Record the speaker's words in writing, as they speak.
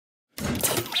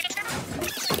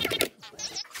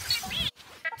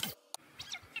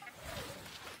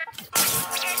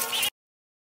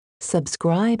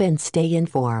Subscribe and stay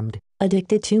informed.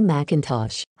 Addicted to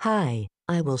Macintosh. Hi,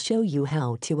 I will show you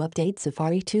how to update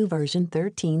Safari 2 version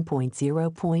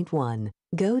 13.0.1.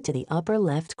 Go to the upper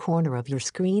left corner of your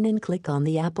screen and click on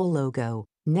the Apple logo.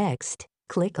 Next,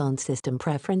 click on System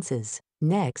Preferences.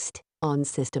 Next, on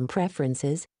System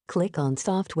Preferences, click on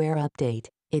Software Update.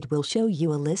 It will show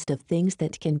you a list of things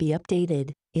that can be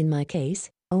updated. In my case,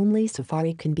 only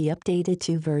Safari can be updated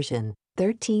to version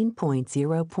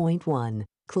 13.0.1.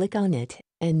 Click on it,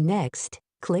 and next,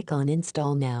 click on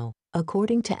Install Now.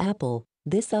 According to Apple,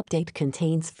 this update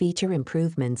contains feature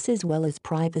improvements as well as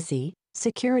privacy,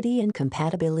 security and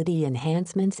compatibility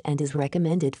enhancements and is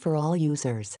recommended for all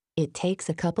users. It takes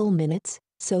a couple minutes,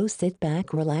 so sit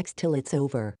back, relax till it's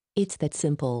over. It's that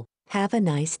simple. Have a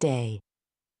nice day.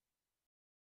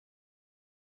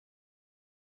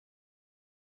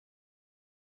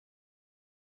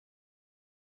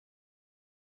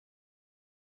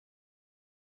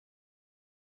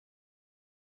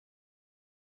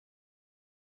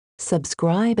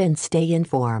 Subscribe and stay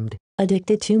informed.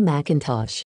 Addicted to Macintosh.